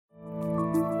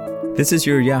This is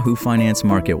your Yahoo Finance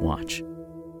Market Watch.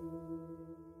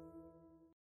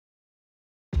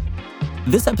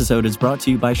 This episode is brought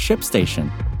to you by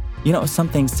ShipStation. You know, some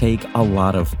things take a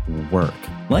lot of work,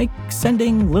 like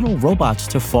sending little robots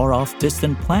to far-off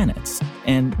distant planets.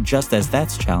 And just as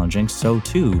that's challenging, so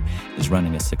too is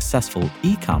running a successful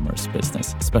e-commerce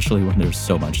business, especially when there's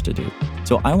so much to do.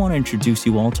 So I want to introduce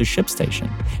you all to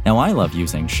ShipStation. Now, I love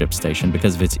using ShipStation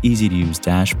because of its easy-to-use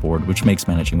dashboard, which makes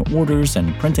managing orders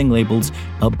and printing labels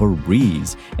a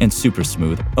breeze and super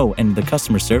smooth. Oh, and the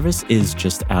customer service is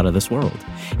just out of this world.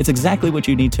 It's exactly what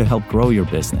you need to help grow your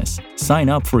business. Sign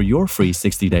up for your free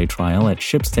 60-day trial at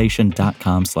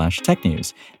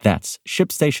shipstation.com/technews. That's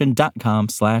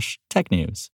shipstation.com/technews.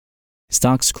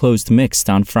 Stocks closed mixed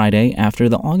on Friday after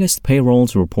the August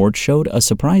payrolls report showed a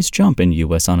surprise jump in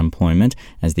U.S. unemployment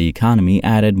as the economy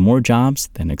added more jobs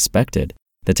than expected.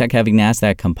 The tech-heavy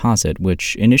Nasdaq Composite,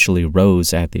 which initially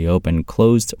rose at the open,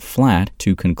 closed flat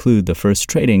to conclude the first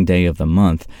trading day of the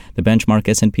month. The benchmark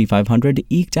S&P 500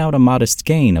 eked out a modest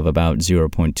gain of about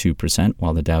 0.2%,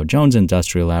 while the Dow Jones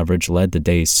Industrial Average led the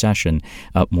day's session,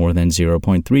 up more than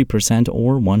 0.3%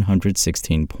 or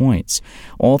 116 points.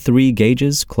 All three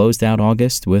gauges closed out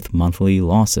August with monthly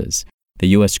losses.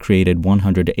 The U.S. created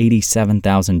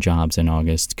 187,000 jobs in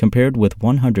August, compared with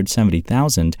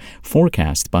 170,000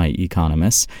 forecast by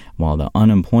economists, while the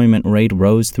unemployment rate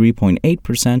rose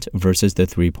 3.8% versus the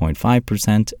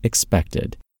 3.5%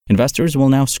 expected. Investors will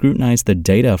now scrutinize the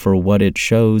data for what it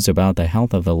shows about the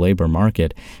health of the labor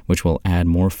market, which will add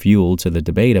more fuel to the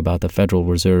debate about the Federal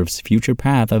Reserve's future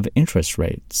path of interest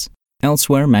rates.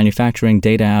 Elsewhere, manufacturing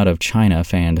data out of China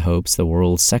fanned hopes the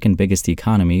world's second biggest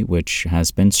economy, which has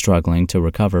been struggling to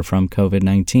recover from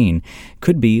COVID-19,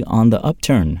 could be on the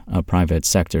upturn. A private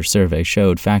sector survey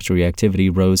showed factory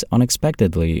activity rose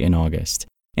unexpectedly in August.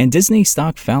 And Disney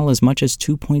stock fell as much as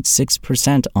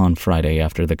 2.6% on Friday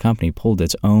after the company pulled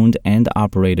its owned and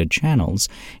operated channels,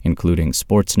 including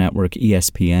sports network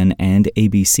ESPN and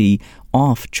ABC,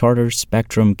 off Charter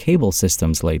Spectrum cable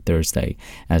systems late Thursday,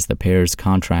 as the pair's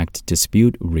contract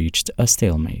dispute reached a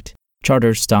stalemate.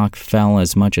 Charter stock fell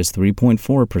as much as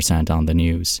 3.4% on the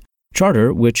news.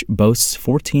 Charter, which boasts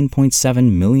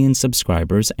 14.7 million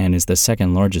subscribers and is the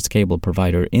second largest cable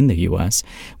provider in the U.S.,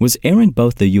 was airing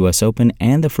both the U.S. Open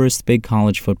and the first big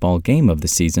college football game of the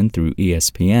season through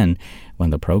ESPN when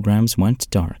the programs went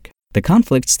dark. The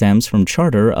conflict stems from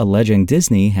Charter alleging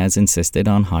Disney has insisted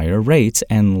on higher rates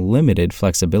and limited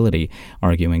flexibility,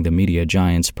 arguing the media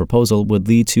giant's proposal would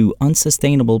lead to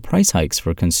unsustainable price hikes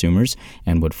for consumers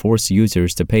and would force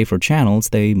users to pay for channels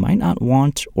they might not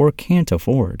want or can't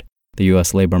afford. The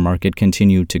U.S. labor market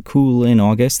continued to cool in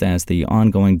August as the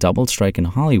ongoing double strike in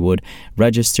Hollywood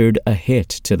registered a hit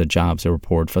to the jobs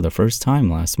report for the first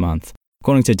time last month.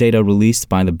 According to data released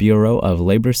by the Bureau of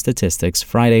Labor Statistics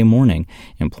Friday morning,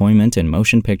 employment in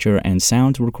motion picture and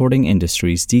sound recording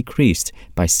industries decreased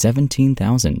by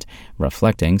 17,000,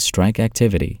 reflecting strike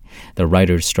activity. The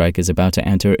writers' strike is about to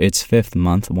enter its fifth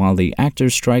month, while the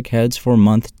actors' strike heads for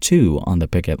month 2 on the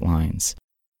picket lines.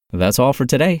 That's all for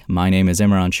today. My name is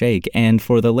Imran Sheikh, and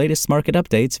for the latest market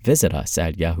updates, visit us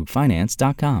at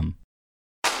yahoofinance.com.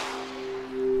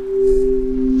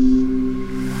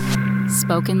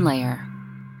 Spoken Layer.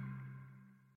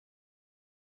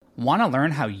 Want to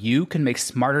learn how you can make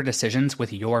smarter decisions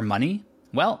with your money?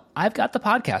 Well, I've got the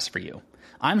podcast for you.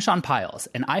 I'm Sean Piles,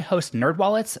 and I host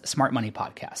NerdWallet's Smart Money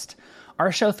Podcast.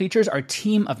 Our show features our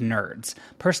team of nerds,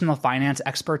 personal finance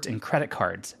experts in credit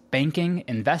cards, banking,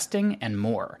 investing, and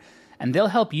more. And they'll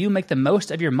help you make the most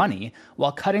of your money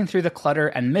while cutting through the clutter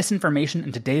and misinformation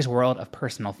in today's world of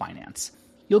personal finance.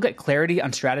 You'll get clarity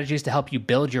on strategies to help you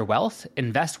build your wealth,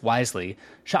 invest wisely,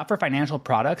 shop for financial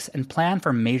products, and plan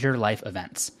for major life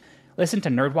events. Listen to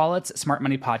NerdWallet's Smart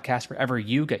Money Podcast wherever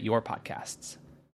you get your podcasts.